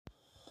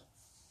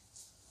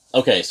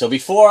Okay, so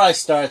before I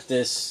start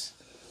this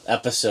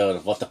episode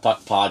of What the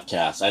Puck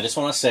podcast, I just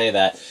want to say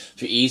that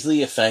if you're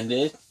easily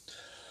offended,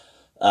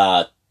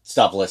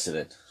 stop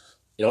listening.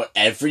 You know what?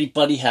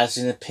 Everybody has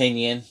an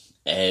opinion.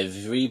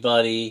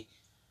 Everybody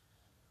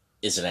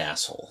is an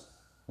asshole.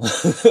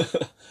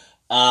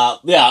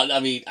 I'll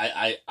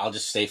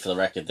just say for the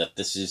record that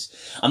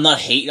I'm not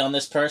hating on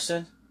this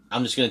person.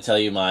 I'm just going to tell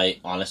you my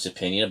honest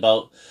opinion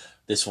about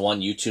this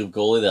one YouTube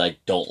goalie that I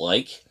don't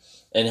like.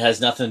 And it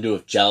has nothing to do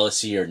with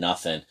jealousy or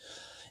nothing.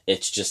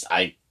 It's just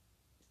I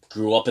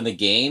grew up in the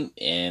game,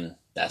 and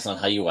that's not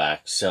how you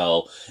act.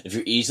 So if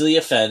you're easily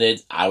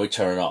offended, I would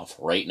turn it off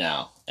right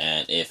now.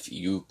 And if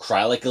you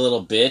cry like a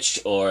little bitch,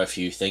 or if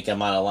you think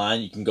I'm out of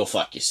line, you can go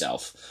fuck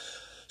yourself.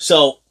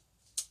 So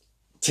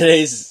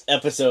today's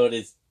episode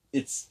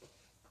it's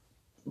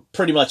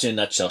pretty much in a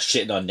nutshell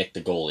shitting on Nick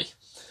the goalie.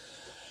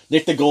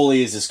 Nick the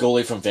goalie is this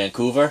goalie from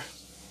Vancouver.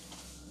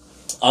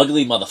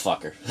 Ugly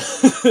motherfucker.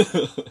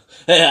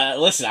 Hey,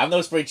 listen, I'm no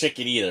spring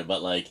chicken either,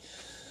 but like,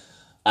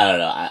 I don't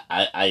know.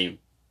 I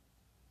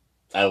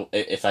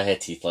if I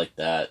had teeth like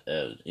that,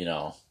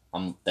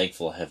 I'm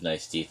thankful I have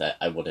nice teeth.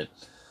 I wouldn't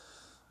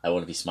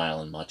be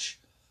smiling much,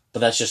 but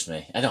that's just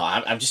me. I know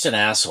I'm just an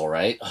asshole,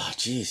 right? Oh,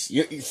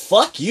 jeez,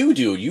 fuck you,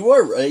 dude. You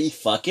are a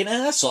fucking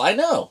asshole. I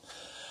know.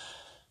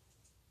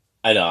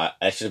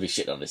 I should be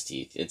shitting on his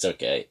teeth. It's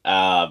okay.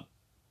 I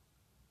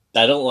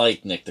don't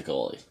like Nick the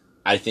goalie.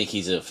 I think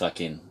he's a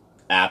fucking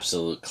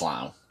absolute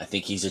clown. I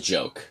think he's a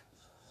joke.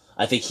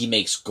 I think he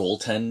makes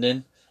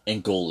goaltending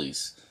and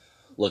goalies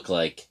look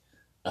like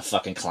a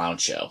fucking clown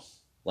show.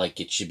 Like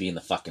it should be in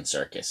the fucking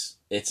circus.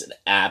 It's an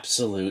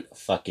absolute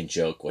fucking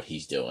joke what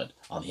he's doing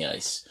on the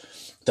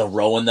ice. The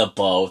rowing the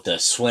boat, the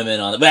swimming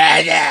on the...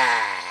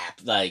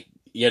 Like,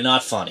 you're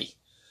not funny.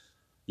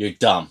 You're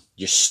dumb.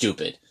 You're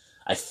stupid.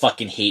 I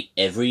fucking hate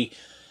every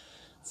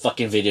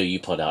fucking video you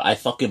put out. I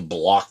fucking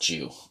blocked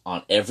you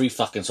on every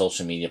fucking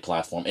social media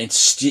platform, and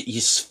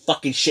his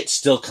fucking shit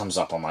still comes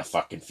up on my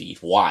fucking feed.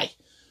 Why?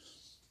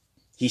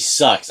 He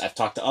sucks. I've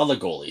talked to other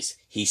goalies.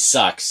 He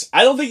sucks.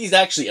 I don't think he's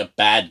actually a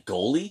bad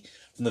goalie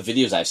from the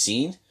videos I've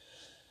seen,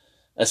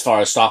 as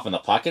far as stopping the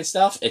puck and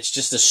stuff. It's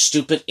just the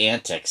stupid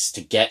antics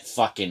to get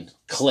fucking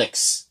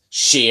clicks,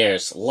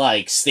 shares,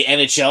 likes. The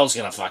NHL's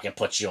gonna fucking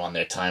put you on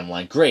their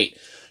timeline. Great.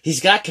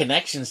 He's got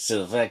connections to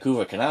the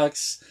Vancouver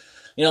Canucks.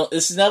 You know,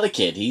 this is another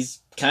kid.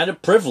 He's kind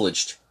of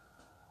privileged.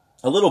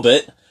 A little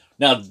bit.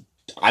 Now,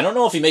 I don't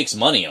know if he makes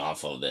money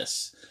off of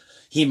this.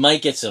 He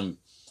might get some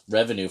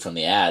revenue from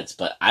the ads,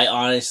 but I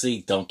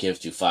honestly don't give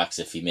two fucks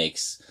if he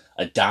makes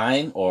a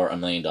dime or $1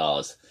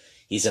 million.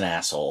 He's an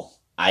asshole.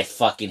 I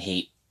fucking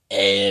hate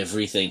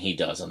everything he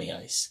does on the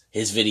ice.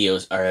 His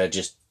videos are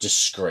just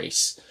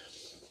disgrace.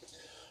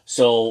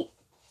 So,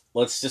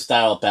 let's just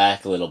dial it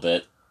back a little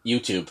bit.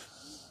 YouTube.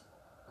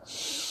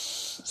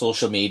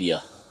 Social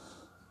media.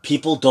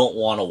 People don't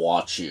want to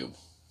watch you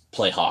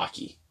play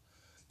hockey.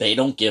 They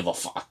don't give a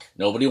fuck.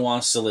 Nobody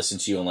wants to listen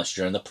to you unless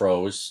you're in the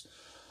pros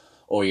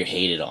or you're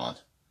hated on.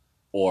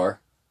 Or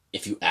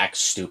if you act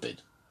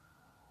stupid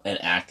and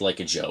act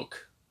like a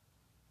joke.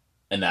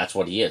 And that's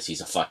what he is.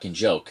 He's a fucking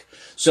joke.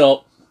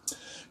 So,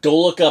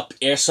 go look up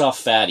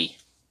Airsoft Fatty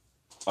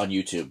on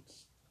YouTube.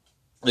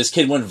 This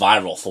kid went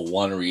viral for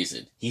one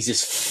reason. He's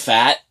this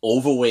fat,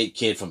 overweight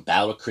kid from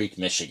Battle Creek,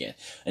 Michigan.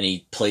 And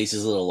he plays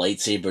his little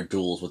lightsaber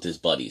duels with his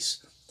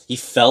buddies. He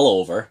fell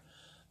over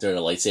during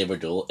a lightsaber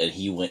duel, and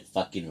he went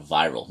fucking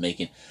viral,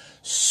 making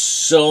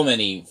so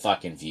many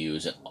fucking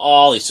views and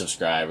all these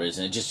subscribers,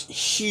 and just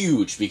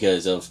huge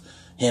because of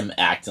him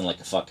acting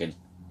like a fucking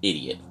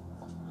idiot.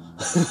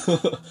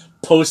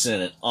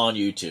 Posting it on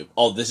YouTube.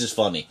 Oh, this is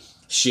funny.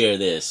 Share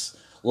this.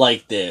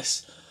 Like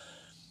this.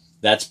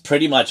 That's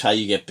pretty much how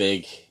you get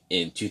big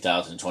in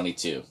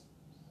 2022,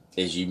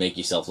 is you make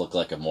yourself look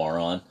like a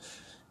moron,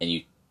 and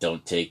you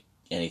don't take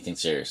anything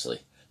seriously.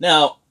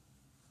 Now,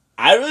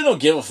 I really don't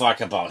give a fuck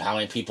about how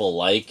many people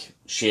like,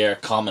 share,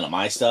 comment on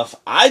my stuff.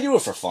 I do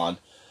it for fun.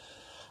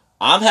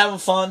 I'm having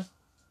fun,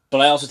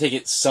 but I also take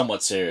it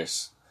somewhat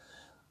serious.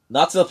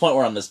 Not to the point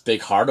where I'm this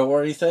big hardo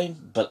or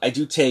anything, but I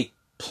do take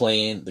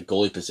playing the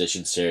goalie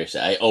position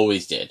seriously. I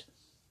always did.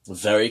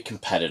 Very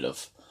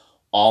competitive.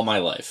 All my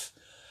life.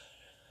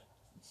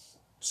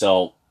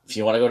 So, if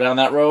you want to go down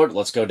that road,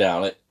 let's go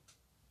down it.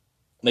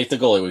 Nick the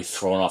goalie would be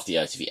thrown off the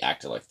ice if he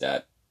acted like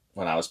that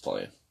when I was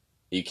playing.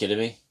 Are you kidding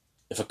me?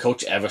 If a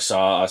coach ever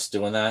saw us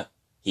doing that,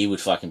 he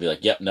would fucking be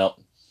like, yep, nope.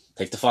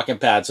 Take the fucking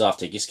pads off,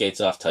 take your skates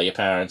off, tell your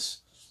parents,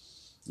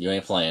 you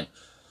ain't playing.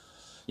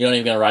 You're not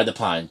even gonna ride the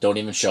pine, don't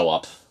even show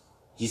up.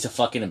 He's a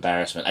fucking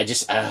embarrassment.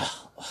 It's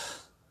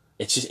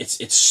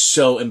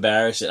so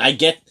embarrassing. I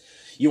get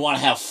you want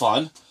to have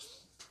fun,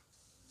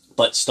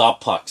 but stop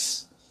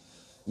pucks.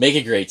 Make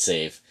a great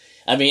save.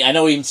 I mean, I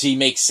know he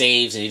makes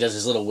saves and he does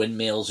his little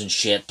windmills and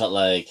shit, but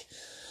like,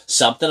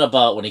 something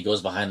about when he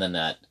goes behind the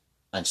net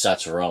and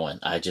starts rowing,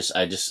 I just,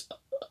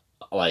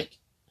 like,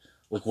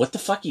 what the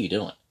fuck are you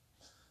doing?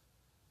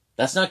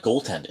 That's not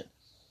goaltending.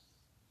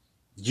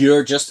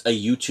 You're just a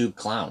YouTube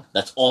clown.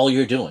 That's all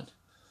you're doing.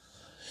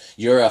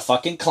 You're a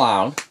fucking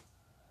clown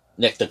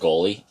Nick the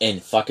goalie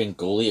and fucking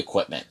goalie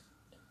equipment.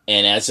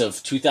 And as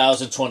of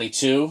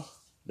 2022,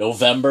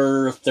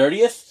 November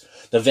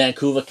 30th, the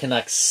Vancouver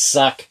Canucks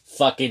suck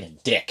fucking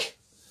dick.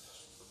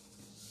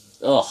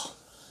 Ugh.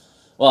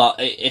 Well,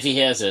 if he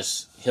hears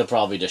this, he'll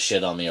probably just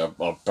shit on me or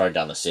burn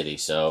down the city.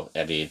 So,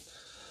 I mean,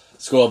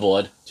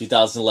 scoreboard,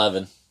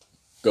 2011,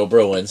 go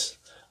Bruins.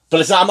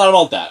 But I'm not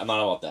about that. I'm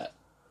not about that.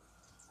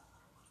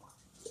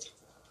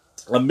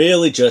 I'm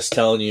merely just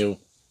telling you,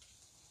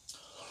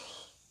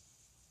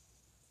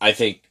 I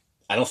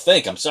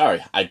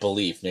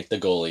believe Nick the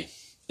goalie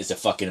is a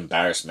fucking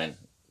embarrassment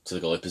to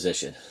the goalie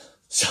position.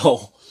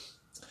 So,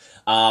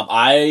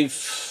 I've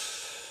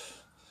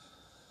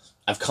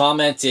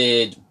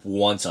commented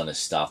once on his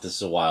stuff. This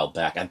is a while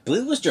back. I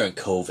believe it was during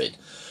COVID.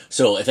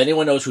 So if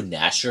anyone knows who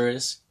Nasher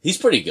is, he's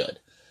pretty good.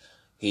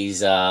 He's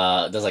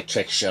does like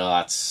trick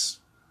shots.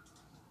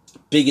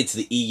 Big into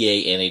the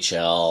EA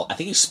NHL. I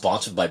think he's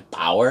sponsored by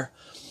Bauer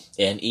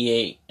and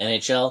EA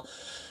NHL.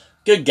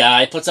 Good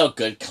guy, puts out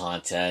good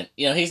content.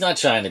 You know, he's not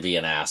trying to be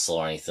an asshole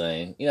or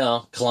anything. You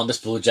know, Columbus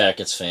Blue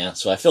Jackets fan,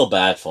 so I feel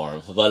bad for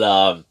him.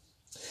 But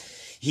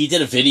he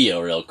did a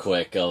video real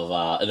quick of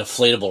an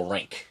inflatable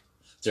rink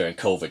during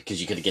COVID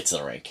because you couldn't get to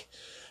the rink.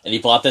 And he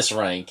bought this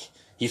rink.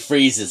 He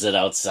freezes it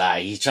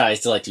outside. He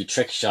tries to like do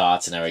trick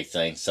shots and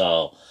everything.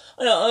 So,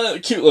 you know, a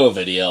cute little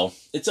video.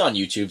 It's on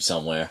YouTube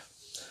somewhere.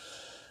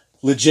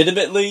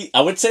 Legitimately,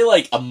 I would say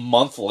like a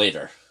month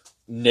later,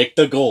 Nick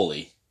the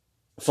goalie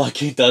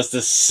fucking does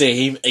the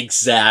same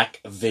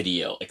exact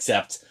video,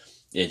 except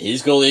in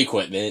his goalie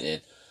equipment,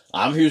 and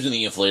I'm using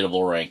the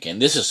inflatable rink,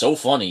 and this is so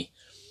funny.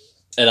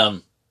 And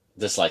I'm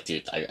just like,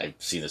 dude, I've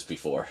seen this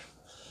before.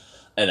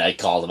 And I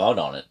called him out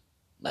on it.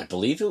 I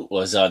believe it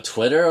was on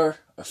Twitter, or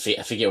I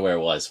forget where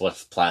it was,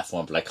 what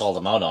platform, but I called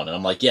him out on it.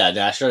 I'm like, yeah,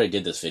 Nash already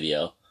did this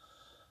video.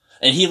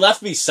 And he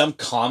left me some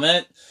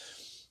comment.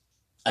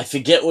 I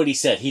forget what he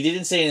said. He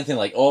didn't say anything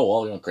like, oh,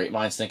 well, you know, great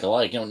minds think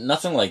alike. You know,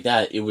 nothing like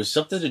that. It was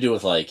something to do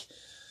with like,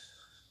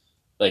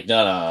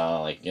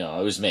 no, like, you know,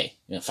 it was me.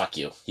 You know, fuck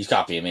you. He's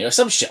copying me, or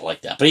some shit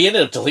like that. But he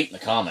ended up deleting the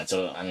comment,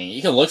 so, I mean,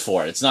 you can look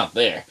for it. It's not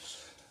there.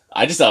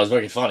 I just thought it was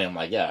very funny. I'm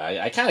like,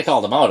 yeah, I kind of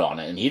called him out on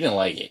it, and he didn't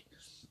like it.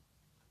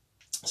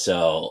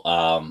 So,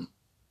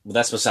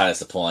 that's besides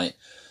the point.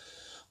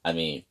 I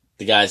mean,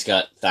 the guy's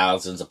got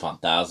thousands upon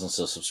thousands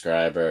of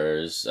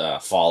subscribers,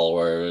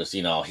 followers.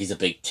 You know, he's a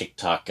big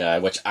TikTok guy,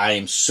 which I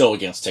am so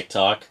against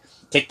TikTok.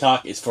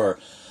 TikTok is for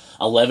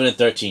 11 and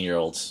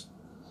 13-year-olds.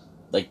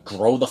 Like,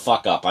 grow the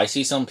fuck up. I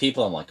see some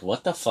people, I'm like,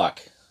 what the fuck?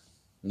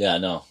 Yeah,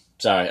 no.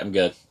 Sorry, I'm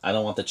good. I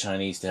don't want the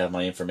Chinese to have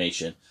my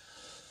information.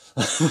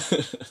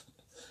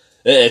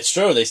 It's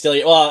true, they steal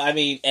your... Well, I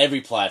mean,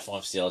 every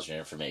platform steals your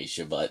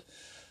information, but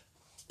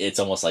it's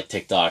almost like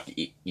TikTok,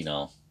 you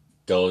know,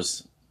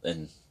 goes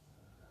and,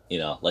 you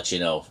know, lets you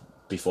know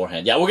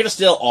beforehand. Yeah, we're going to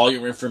steal all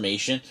your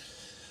information,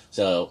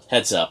 so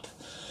heads up.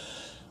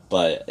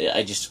 But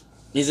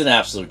he's an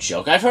absolute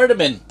joke. I've heard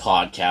him in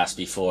podcasts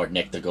before,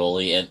 Nick the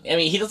goalie, and, I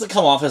mean, he doesn't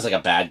come off as, like, a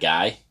bad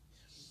guy.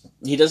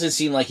 He doesn't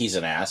seem like he's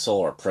an asshole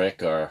or a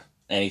prick or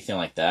anything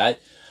like that.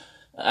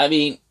 I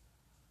mean,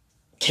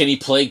 can he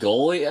play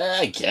goalie?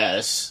 I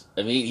guess.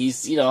 I mean,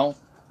 he's, you know,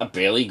 a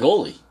barely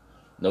goalie.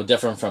 No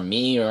different from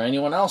me or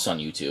anyone else on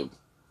YouTube.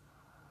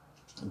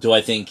 Do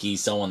I think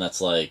he's someone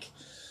that's, like,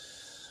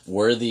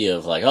 worthy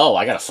of, like, oh,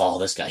 I gotta follow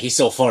this guy. He's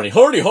so funny.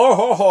 Hardy, har,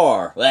 har,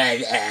 har.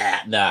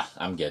 Nah,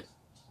 I'm good.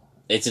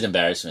 It's an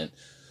embarrassment.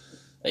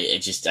 I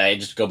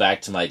just go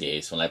back to my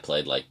days when I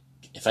played, like,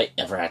 if I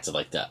ever acted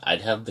like that,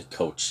 I'd have the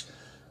coach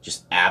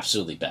just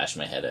absolutely bash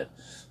my head in.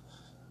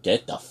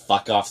 Get the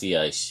fuck off the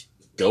ice.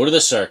 Go to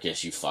the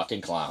circus, you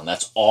fucking clown.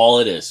 That's all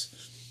it is.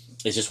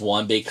 It's just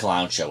one big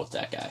clown show with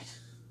that guy.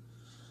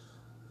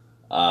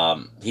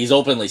 He's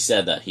openly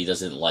said that he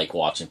doesn't like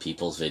watching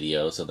people's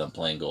videos of them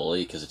playing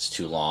goalie because it's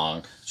too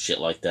long. Shit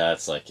like that.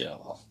 It's like, you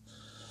know,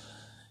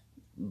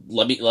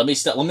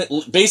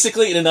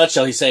 basically, in a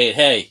nutshell, he's saying,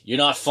 hey, you're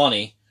not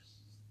funny.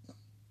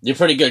 You're a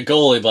pretty good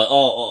goalie, but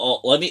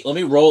let me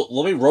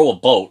row a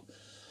boat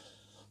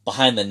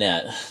behind the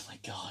net. Oh my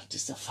God,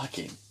 just a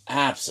fucking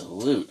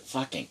absolute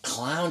fucking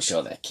clown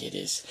show that kid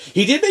is.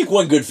 He did make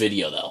one good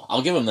video though.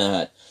 I'll give him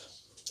that.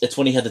 It's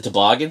when he had the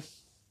toboggan,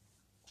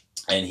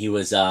 and he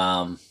was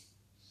how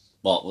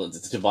do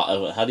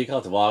you call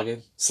it,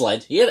 toboggan?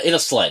 Sled. He had a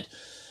sled,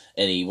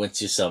 and he went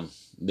to some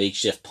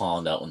makeshift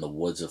pond out in the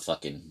woods of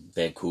fucking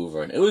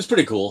Vancouver, and it was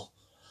pretty cool.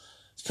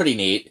 It's pretty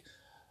neat.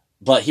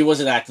 But he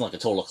wasn't acting like a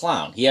total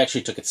clown. He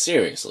actually took it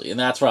seriously. And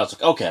that's where I was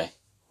like, okay.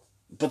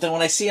 But then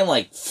when I see him,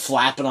 like,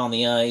 flapping on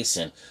the ice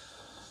and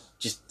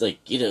just, like,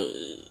 you know,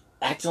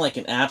 acting like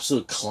an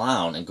absolute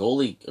clown in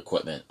goalie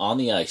equipment on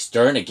the ice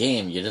during a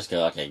game, you just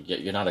go, okay,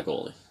 you're not a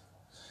goalie.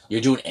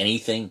 You're doing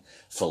anything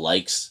for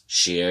likes,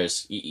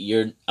 shares.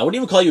 I wouldn't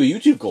even call you a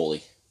YouTube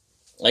goalie.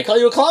 I call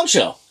you a clown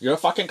show. You're a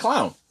fucking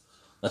clown.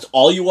 That's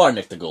all you are,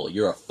 Nick the goalie.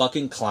 You're a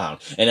fucking clown.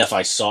 And if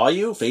I saw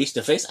you face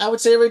to face, I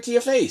would say it right to your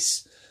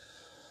face.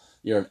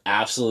 You're an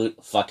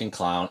absolute fucking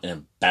clown, an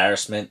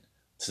embarrassment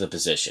to the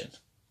position.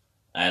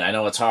 And I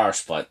know it's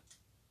harsh, but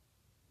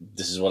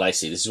This is what I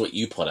see. This is what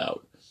you put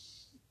out.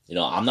 You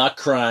know, I'm not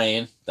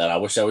crying that I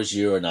wish I was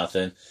you or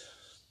nothing.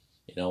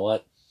 You know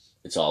what?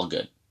 It's all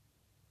good.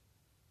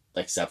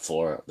 Except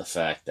for the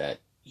fact that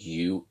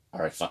you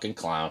are a fucking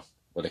clown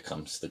when it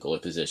comes to the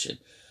goalie position.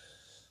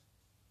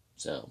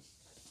 So,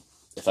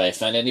 if I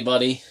offend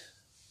anybody,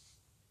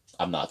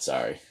 I'm not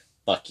sorry.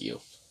 Fuck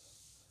you.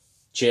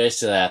 Cheers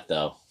to that,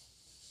 though.